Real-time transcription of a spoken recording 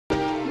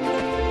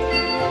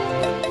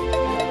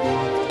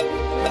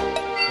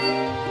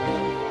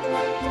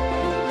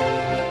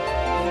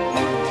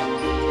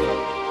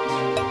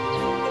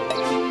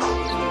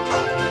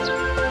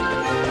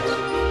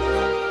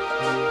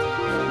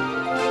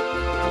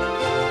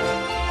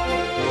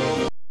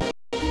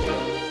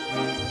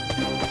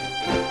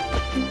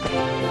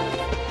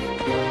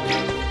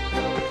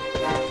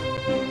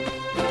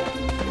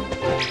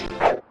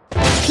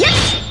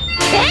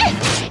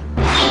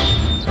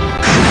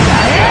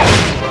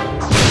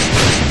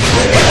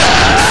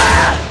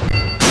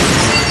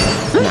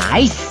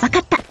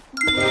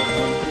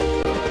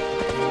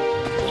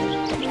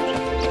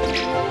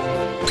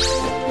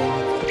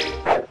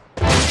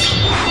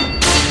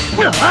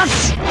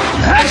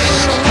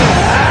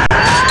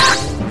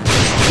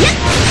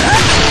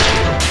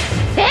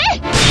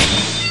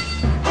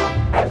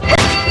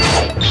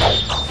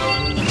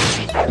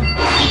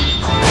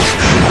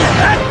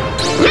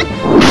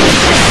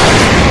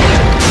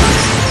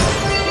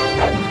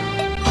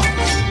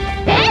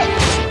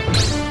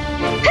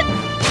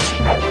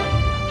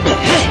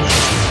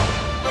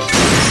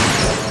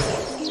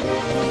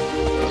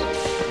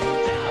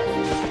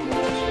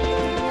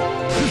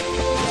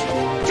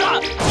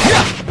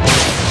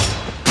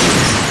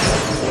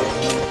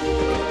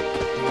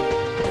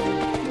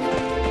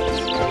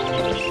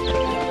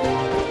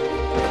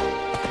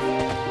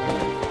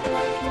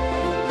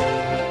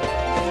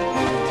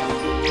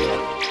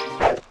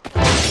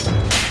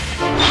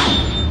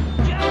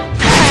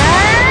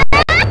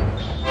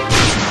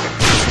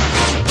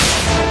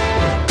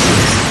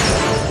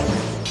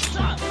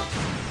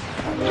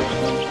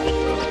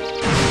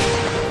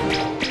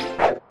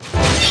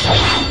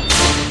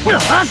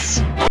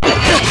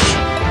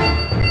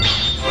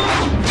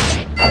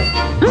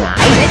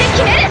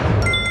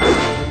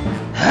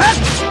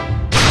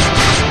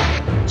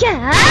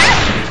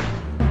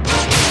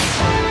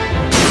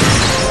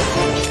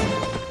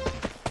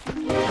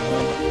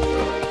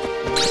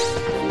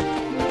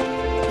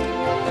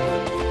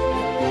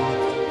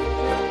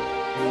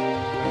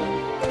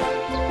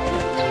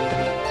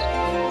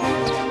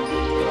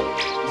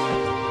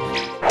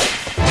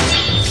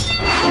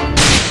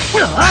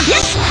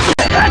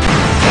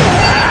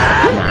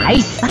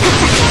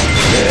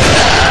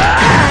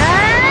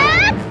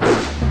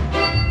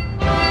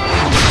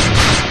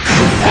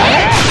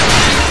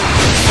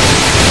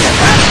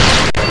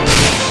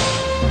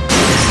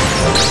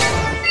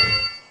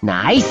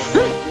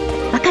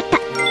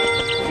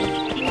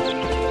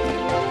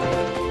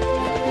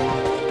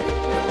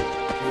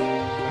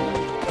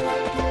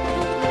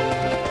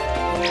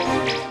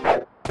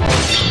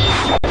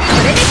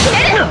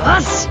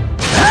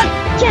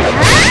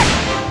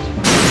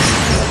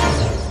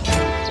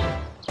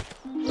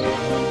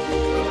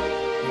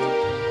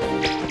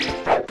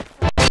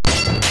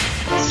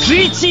ス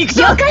イッチいく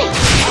ぞ。了解。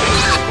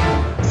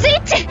スイ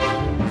ッチ。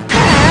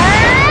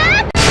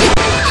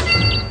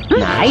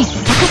ナイス。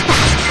分かった。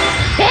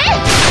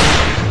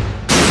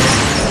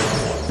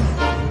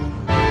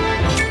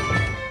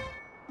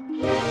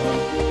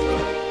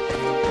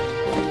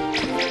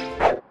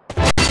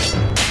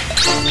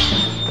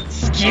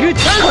スキルチ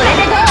ャンス。これ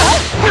でどう？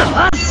よ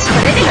し、こ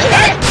れで決め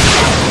る。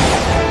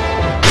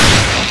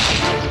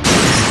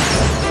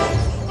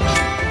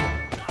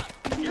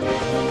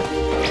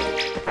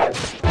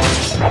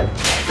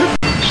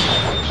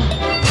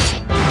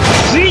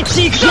スイッ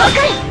チいくぞ。了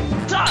解。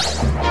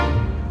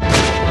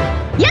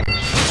やっ。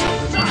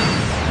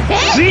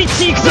スイッ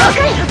チいくぞ。了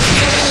解。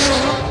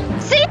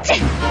スイッ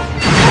チ。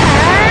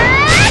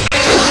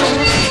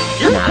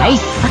ナイ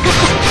ス。分かった。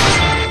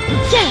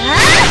じゃあ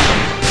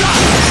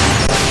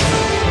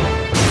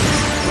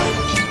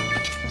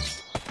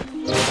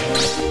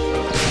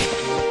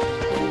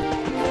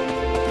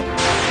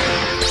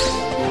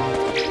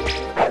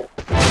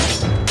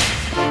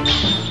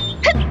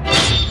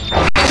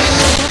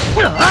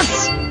よ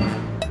し、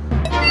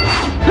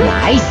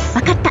ナイス。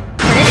分かった。こ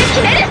れで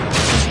決める。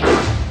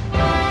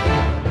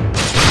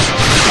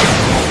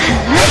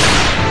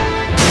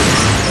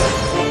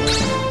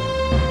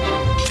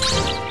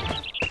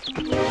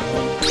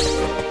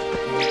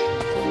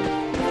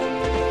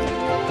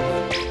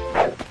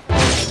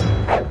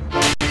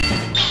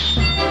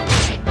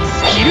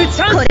スキル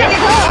チャンス。これでど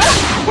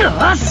う？よ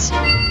し、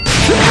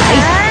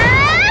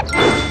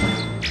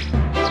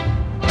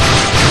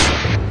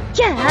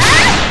じゃあ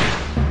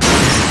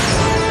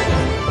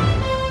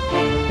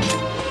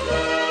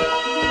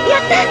や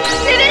った。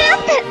レベルアッ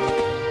プ。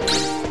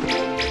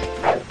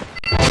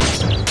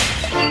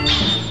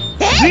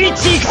スイッ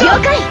チいくぞ。了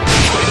解。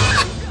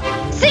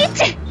スイッチ。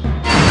こ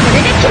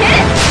れで決める。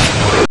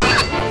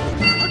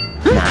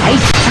ナイ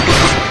ス。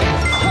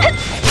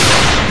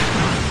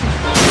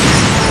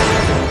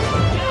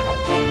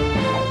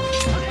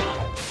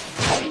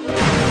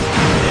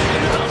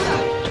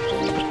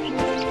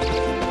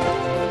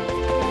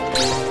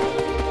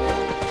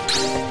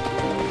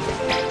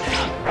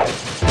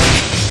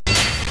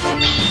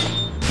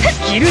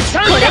スキルチ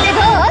ャンス。これでど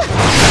う？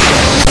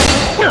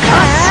よし、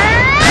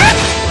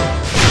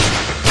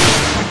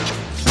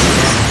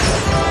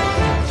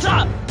さ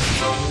あ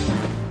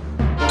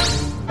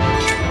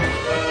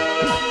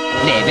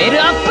レベ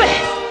ルアップ。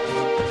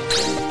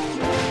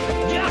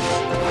やっ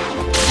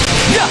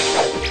や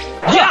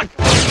っやっ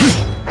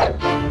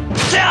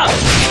じゃあ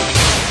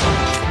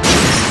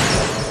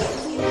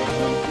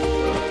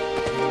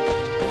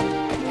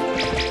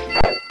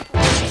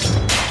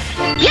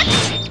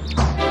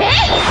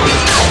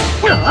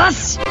よ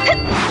し、これ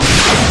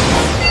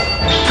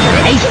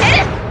で決め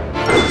る。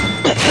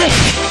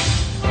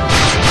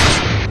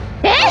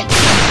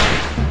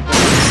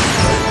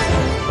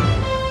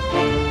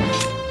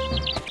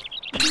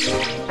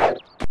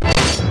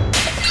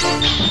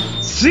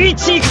スイッ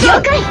チいくぞ。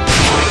了解。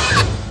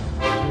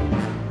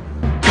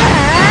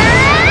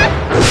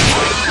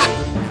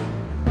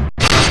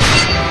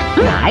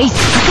ナイス。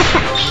分かった。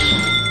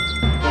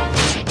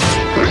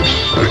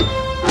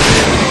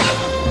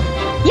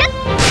やっ。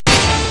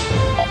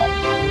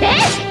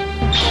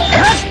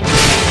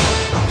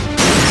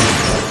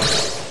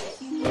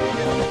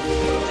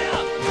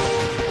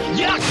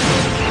やっ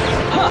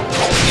はっ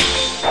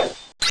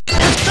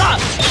さあ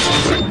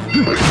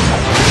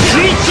ス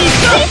イッチいく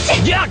ぞ。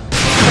やっこ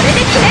れで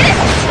決める。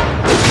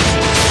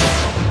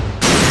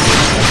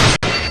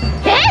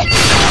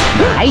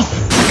ナイス。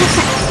分かっ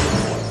た。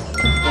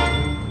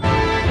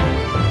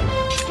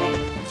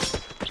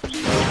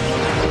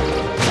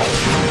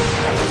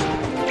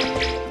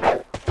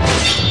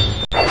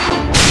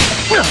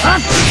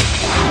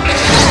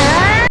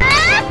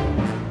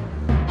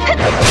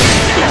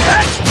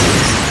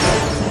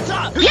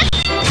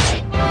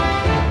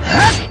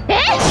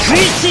よし、スイ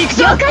ッチいく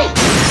ぞ。了解。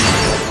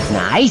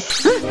ナイ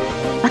ス。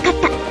分かっ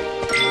た。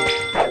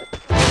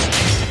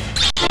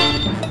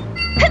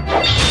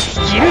ス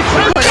キルチ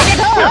ャンス。これで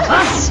どう？よ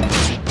し、こ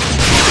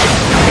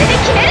れで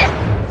決める。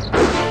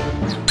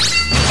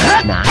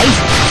ナイス。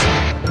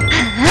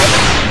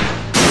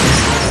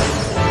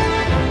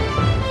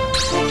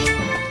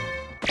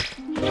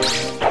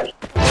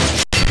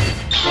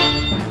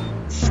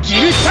スキ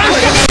ルチャンス。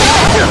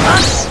よ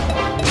し、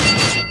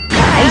ナ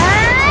イス。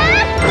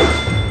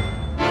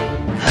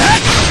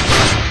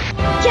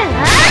じゃあ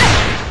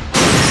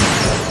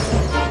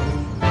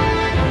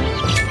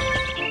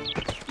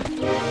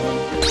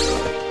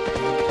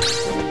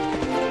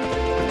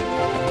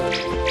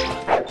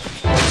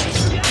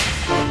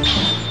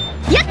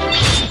やっ。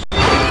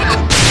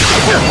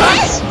よ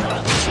し、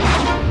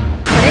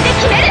これで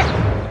決める。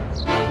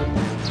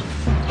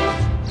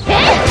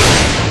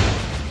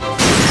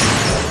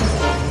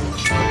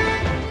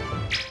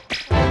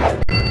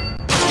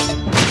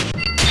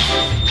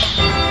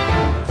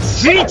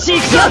スイッチい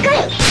くぞ。了解。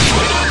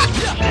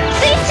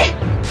スイッチ。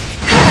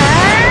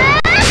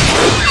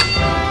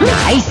ナ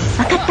イス。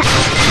分かった。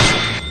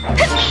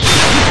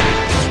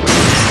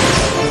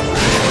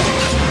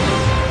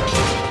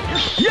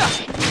やっ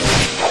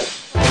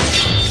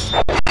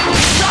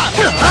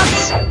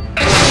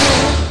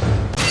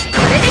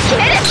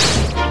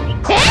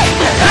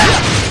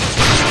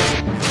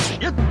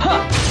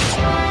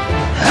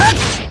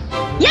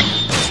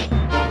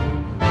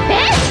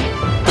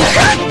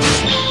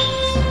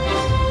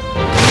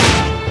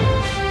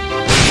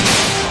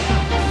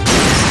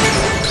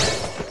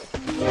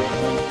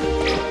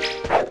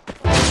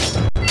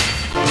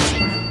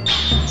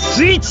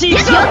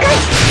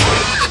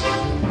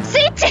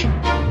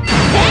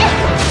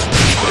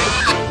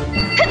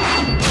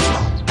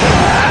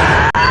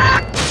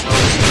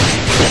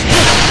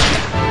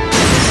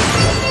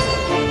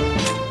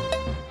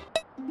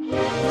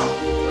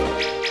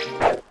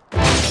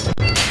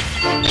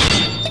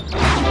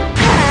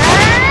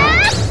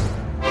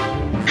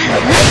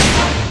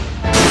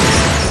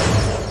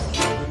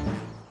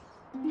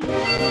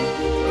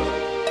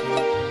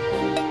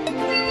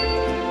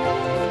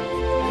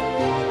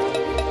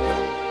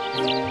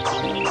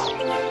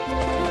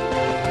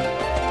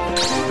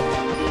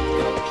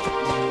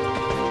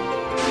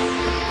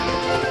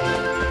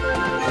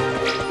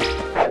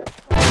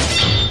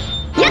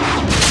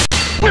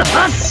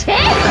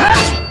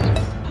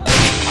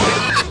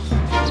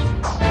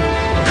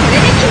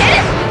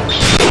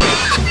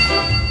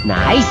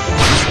ナイス。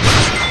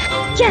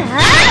キャー。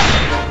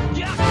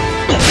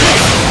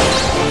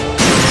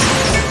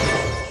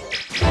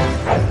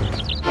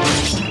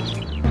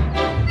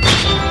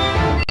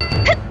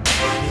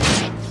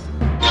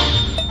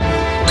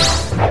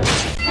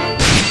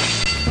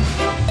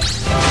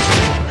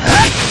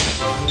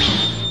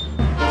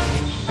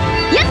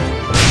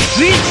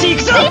スイッチ行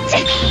くぞ。スイ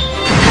ッチ。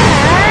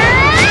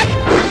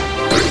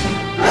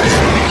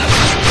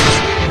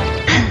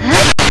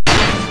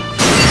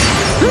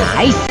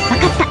ナイス。分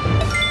かった。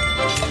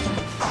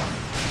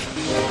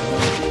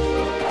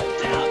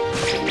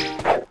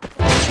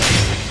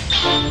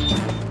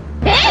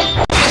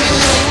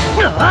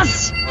よ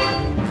し。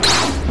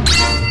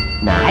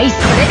ナイス。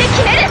これで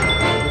決める。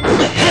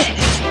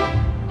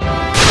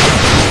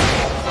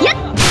やっ。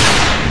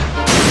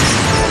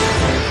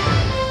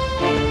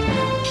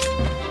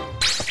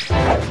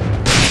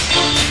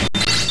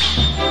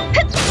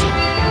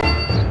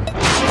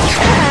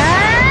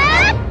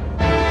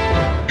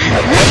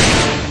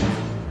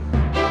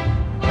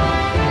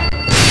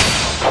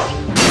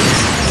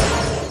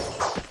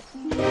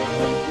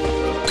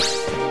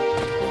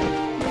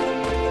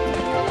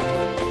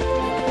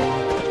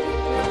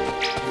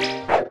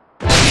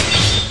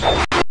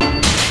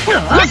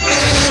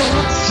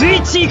スイ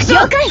ッチ行くぞ。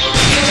了解。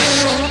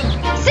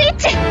スイッ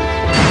チ。や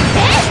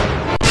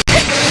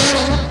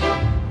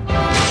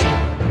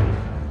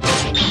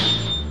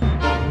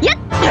っ。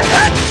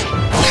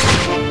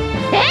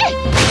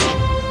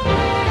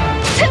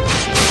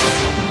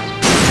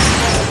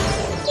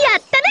や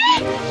ったね。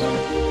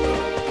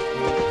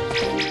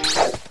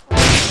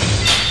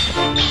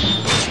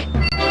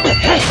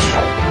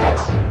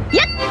や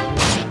っ。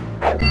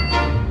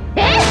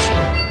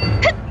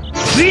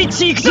スイッ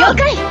チ行くぞ。了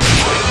解。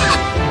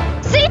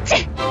スイッ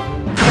チ。こ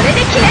れで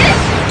決め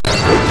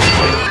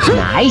る。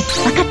ナイ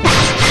ス。分かった。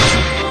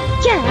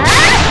キャー。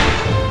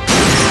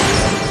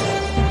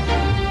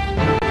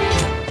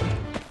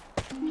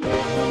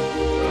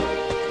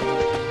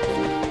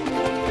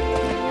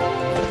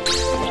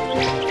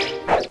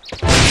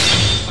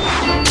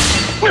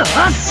よ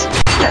し。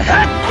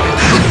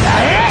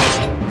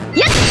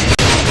やっ。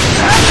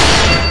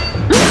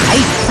ナイ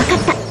ス。分か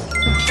った。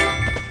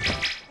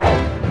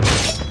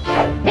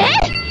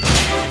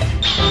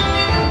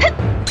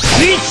ス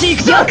イッチ行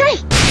くぞ。了解。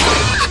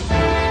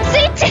スイ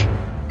ッチ。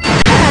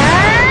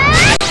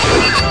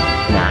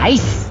ナイ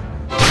ス。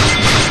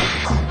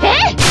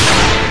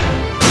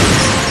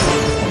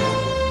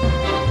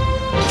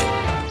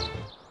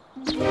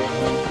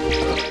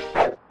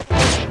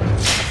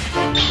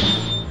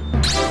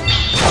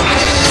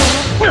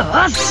よ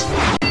し。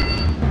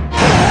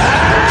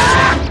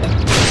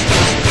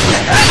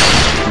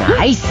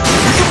ナイス。分かっ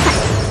た。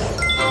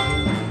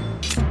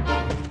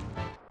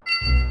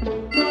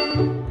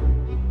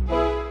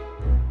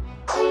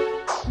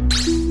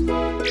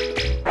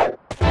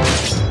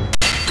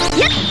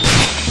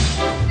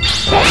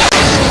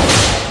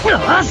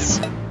よ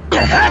し。こ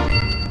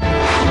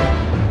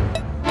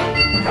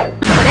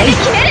れで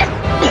決める。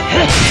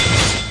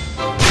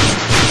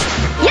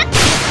やっ。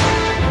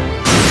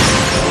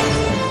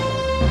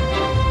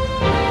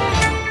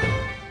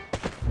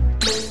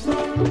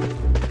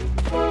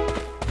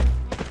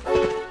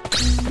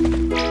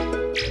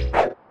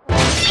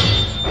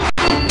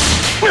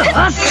よ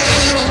し。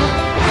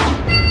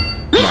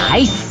ナ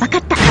イス。分か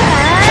った。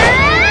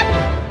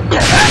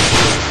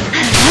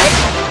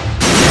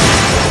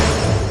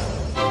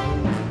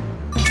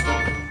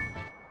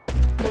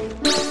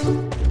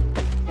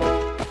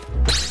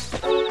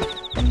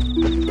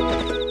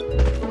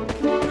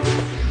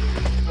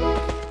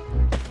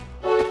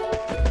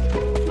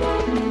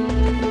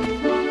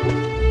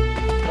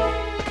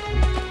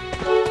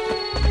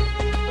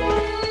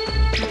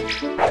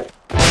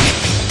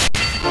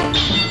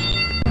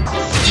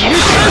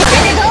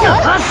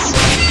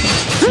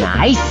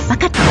ナイス。分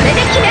かった。これ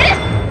で決める。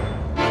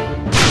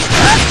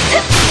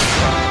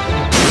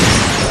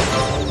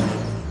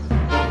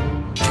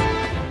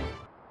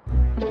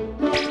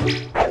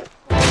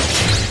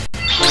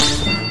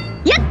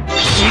やっ。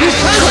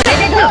これで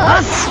ど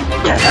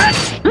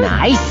う。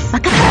ナイス。分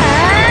かった。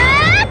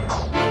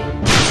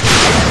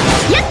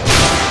や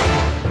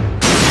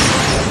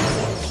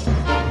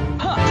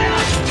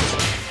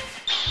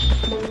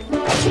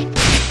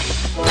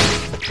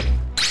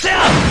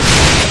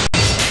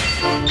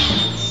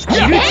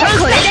っ。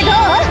これでど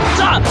う。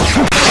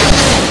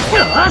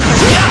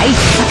ナイ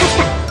ス。分かっ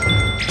た。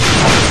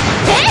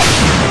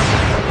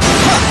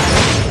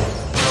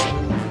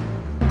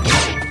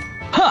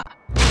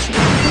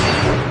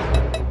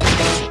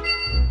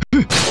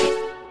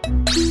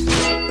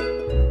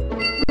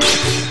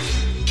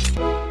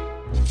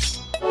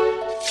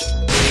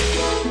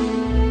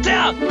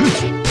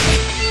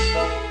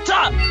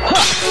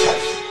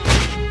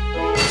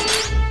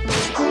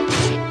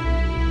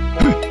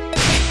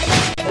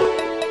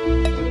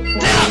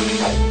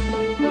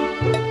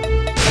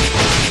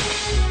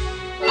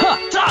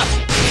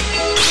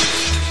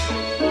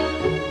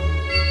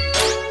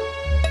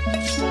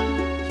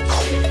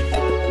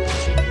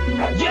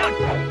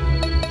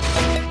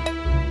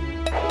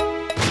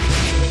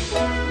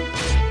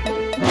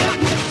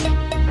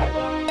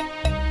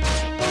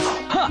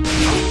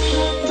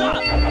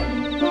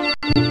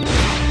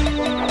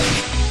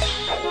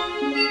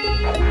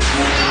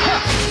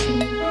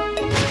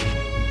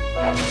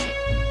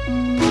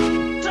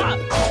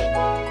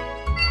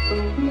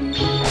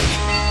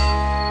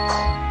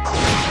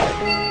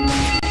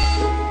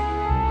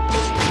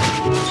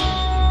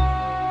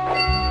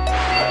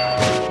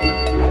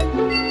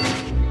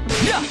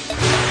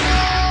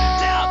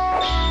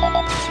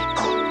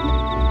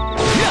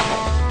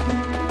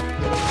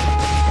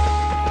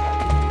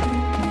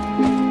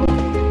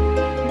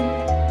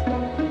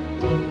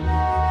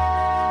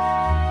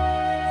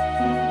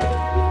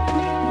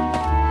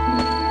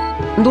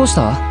どうし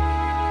た？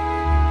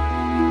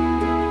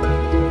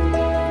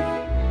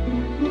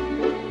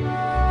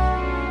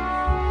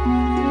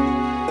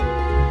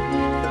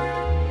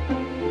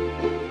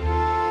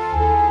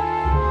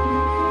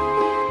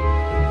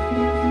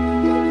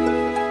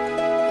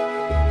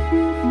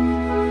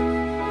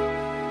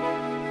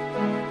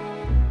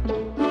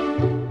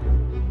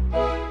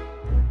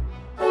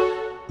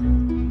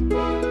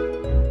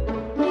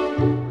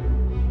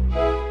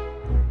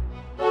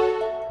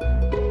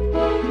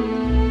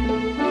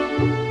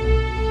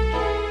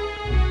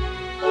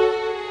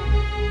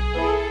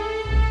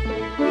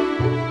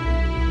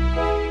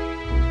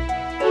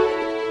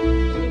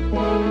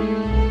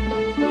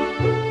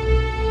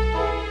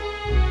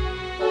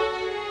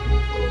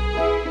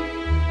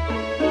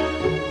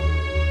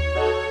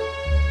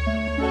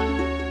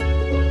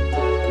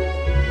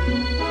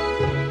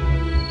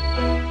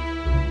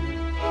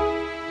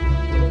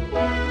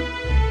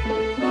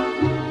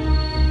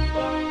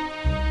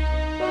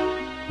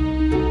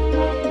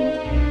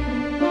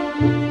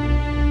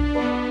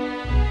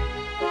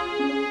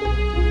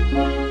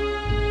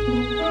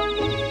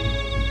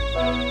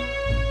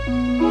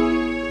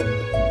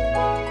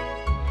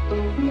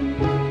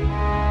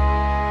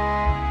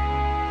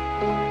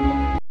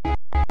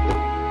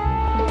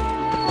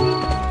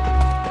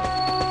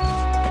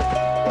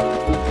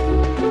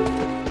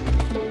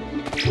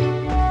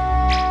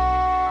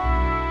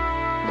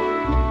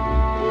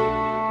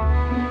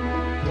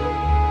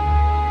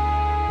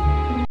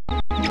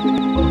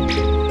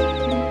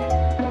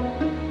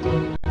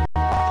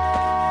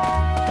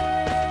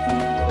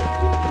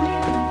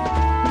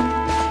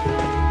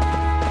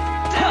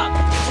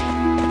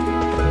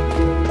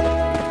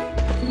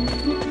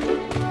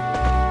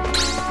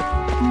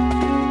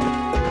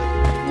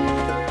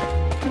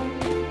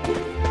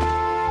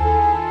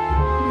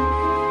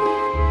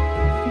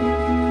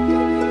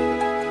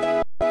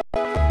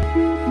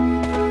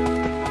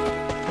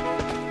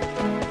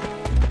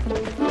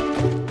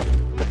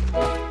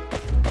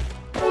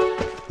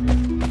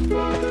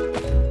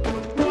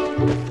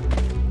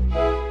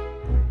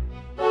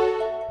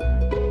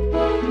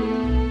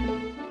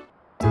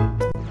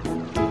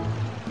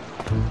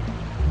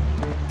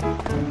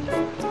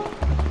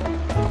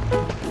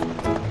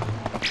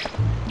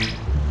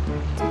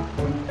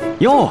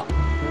よう。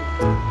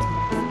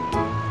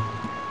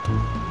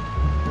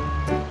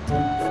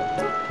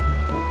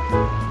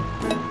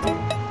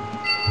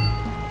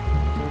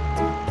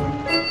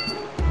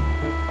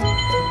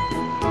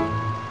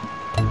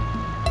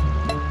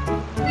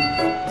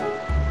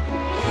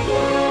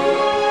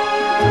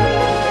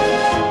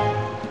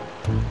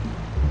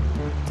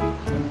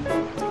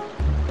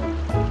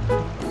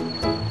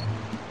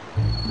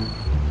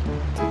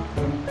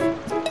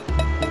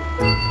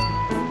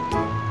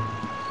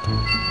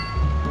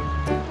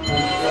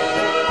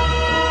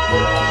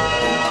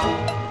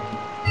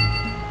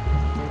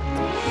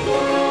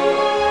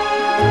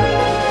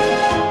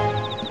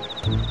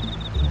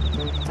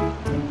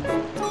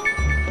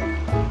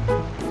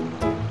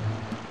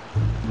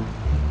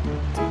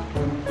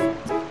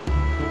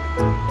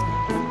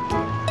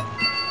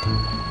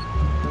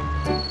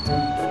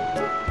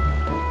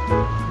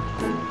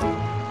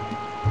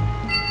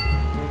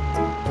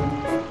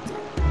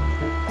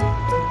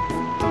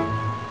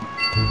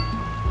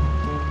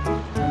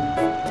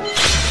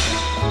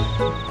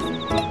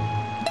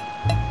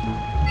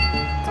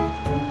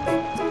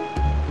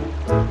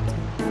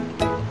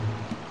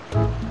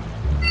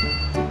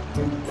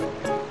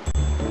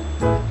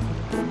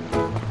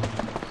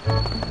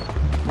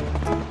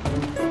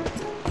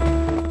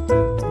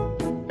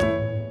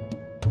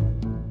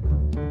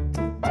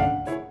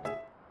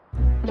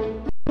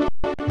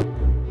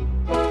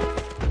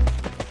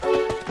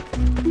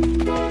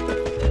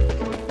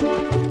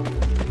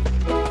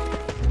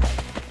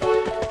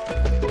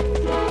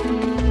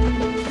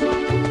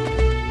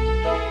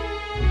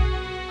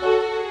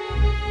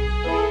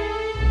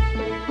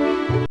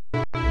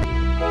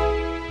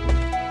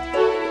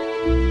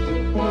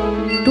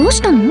どう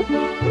したの？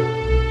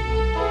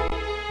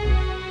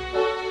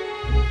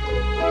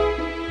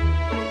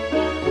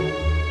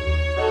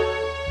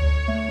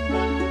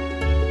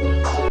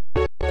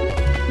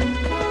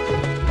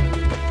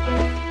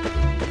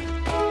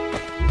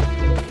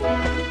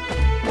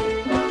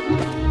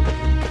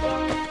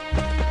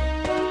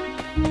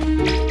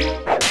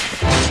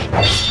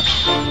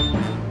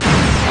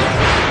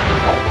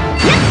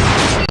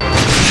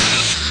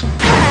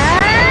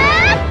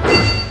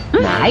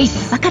ナイ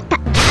ス。わかった。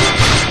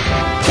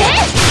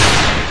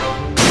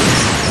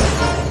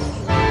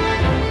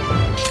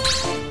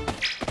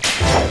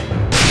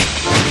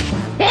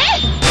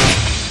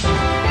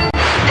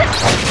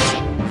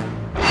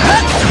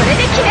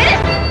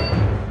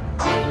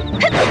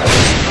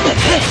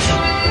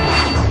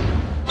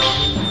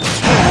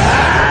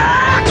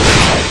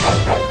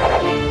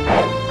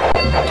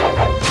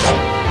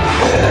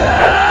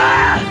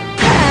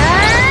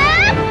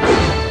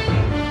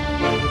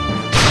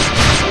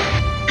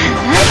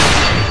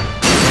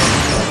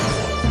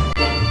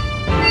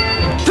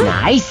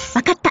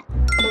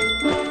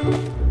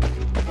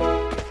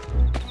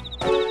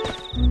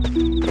よ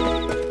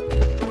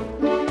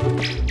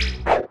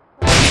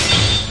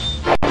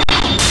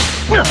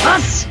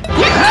し、こ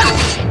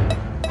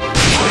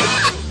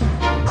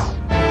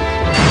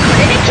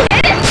れで決め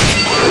る。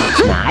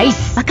ナイ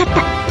ス。わかった。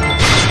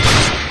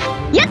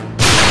やっ。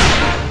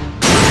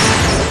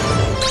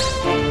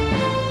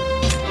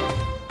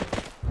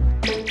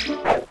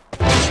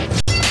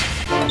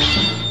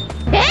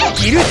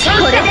キルチャン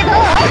ス。これでど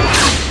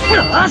う？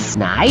よし、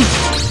ナイ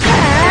ス。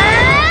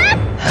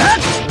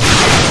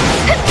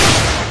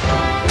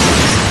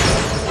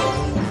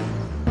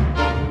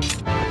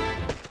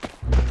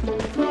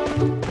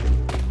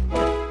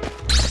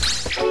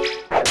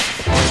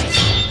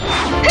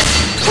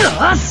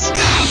よし、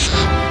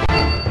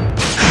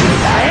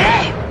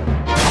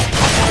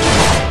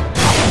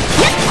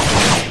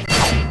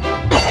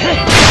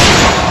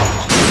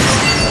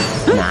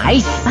ナ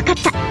イス。わかっ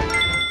た。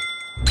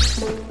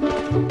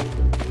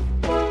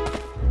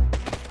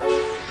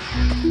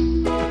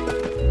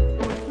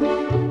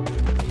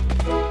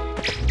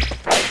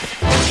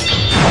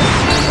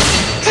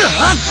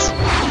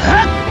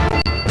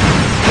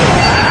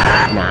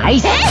ナイ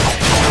ス。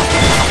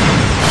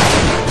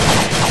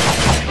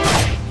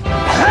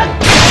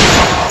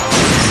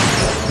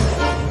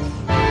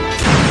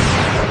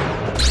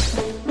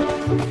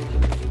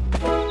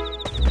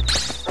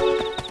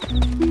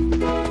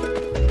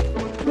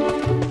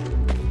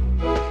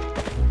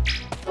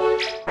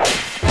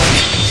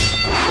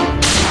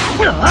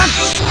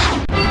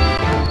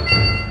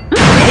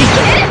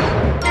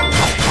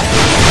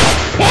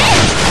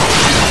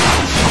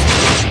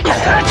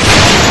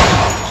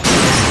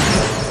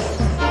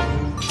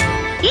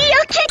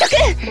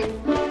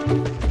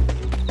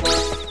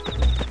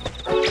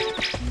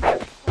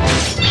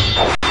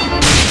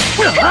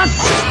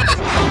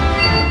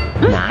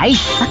ナイ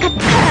ス。わかっ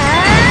た。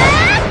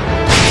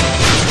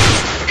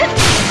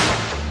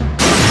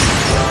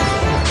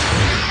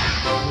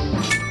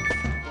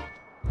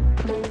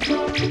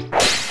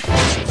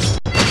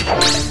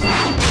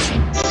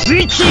スイ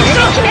ッチいく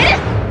ぞ。決める。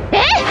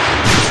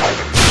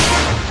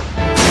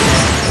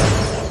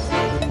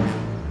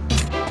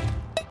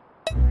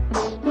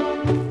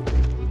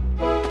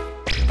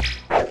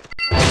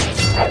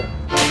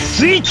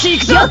スイッチい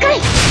くぞ。了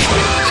解。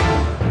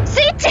ス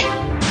イッチ。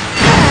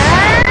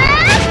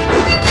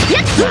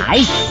ナ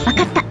イス。わ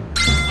かった。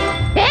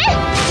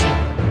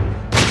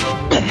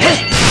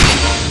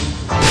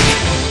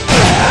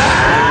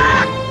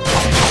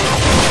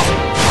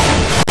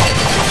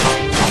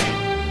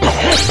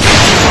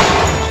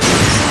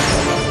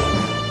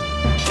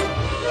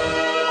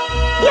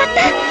やっ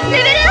た。レ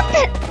ベルアップ。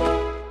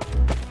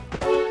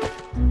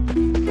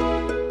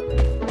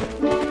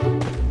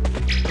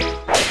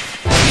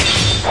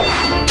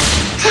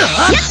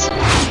よし。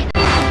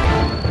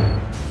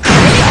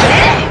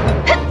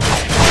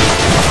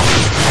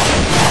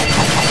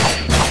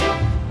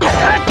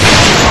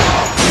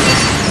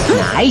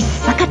ナイ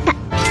ス。わかった。い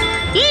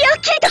いよ、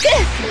キリト君。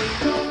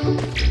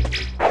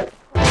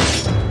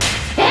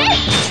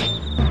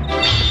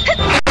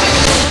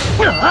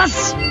よ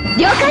し。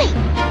了解。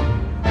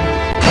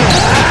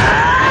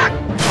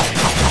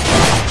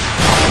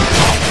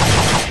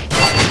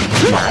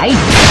ナイス。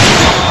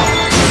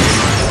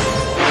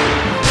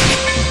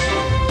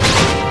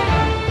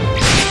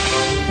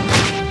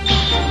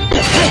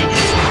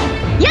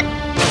やっ。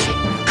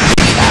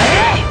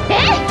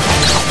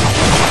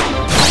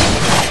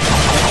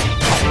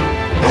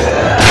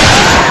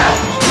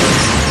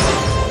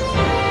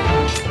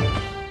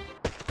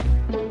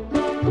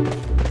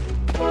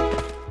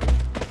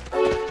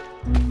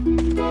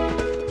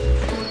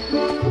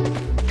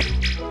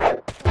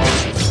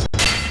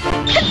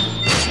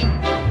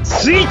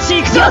スイッチ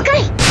いくぞ。了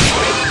解。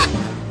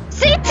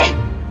スイッチ。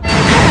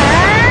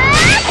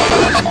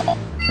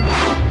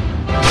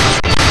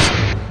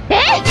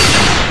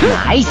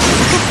ナイス。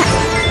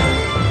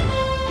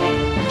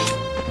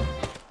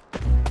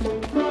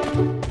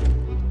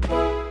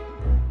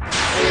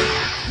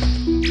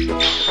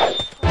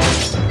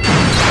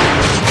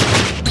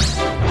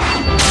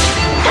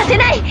させ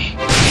ない。こ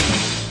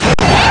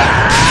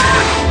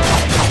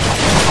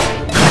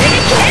れで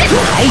決める。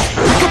ナイス。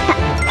わかった。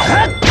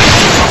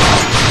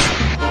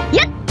や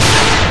っ。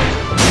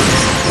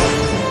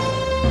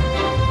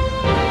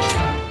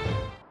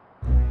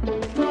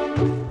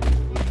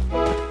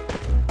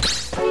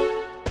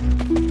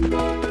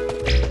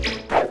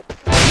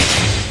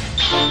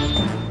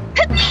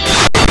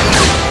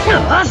よ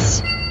し。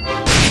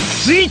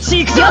スイッ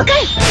チいくぞ。了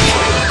解。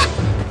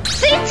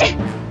スイッチ。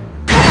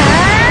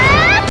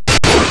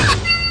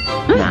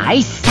ナ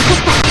イス。わかっ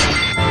た。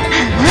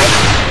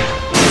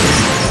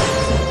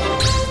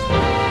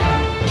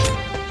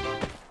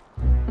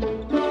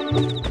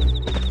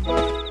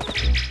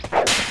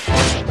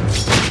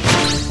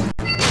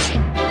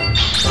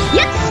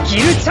やっ。スキ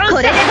ルチャンスだ。こ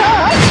れでどう？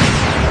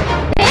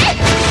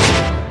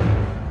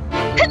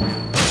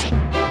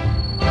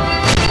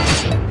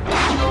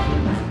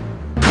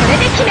これ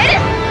で決める。や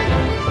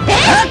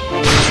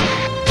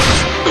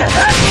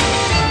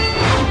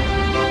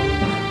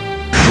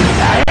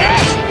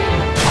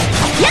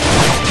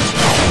っ。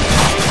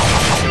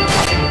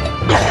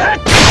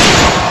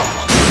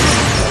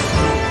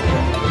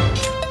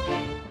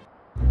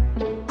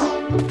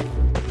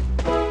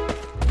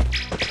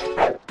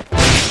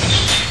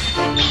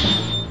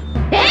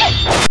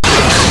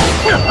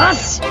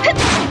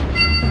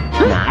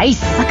ナイ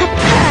スわかった。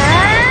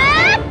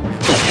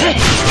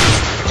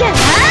キ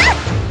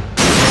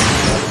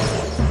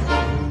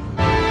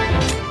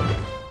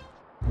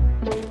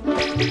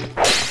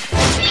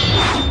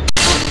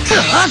ャ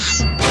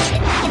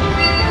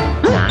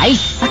ーナイ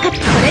スわかった。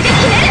これで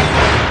決める。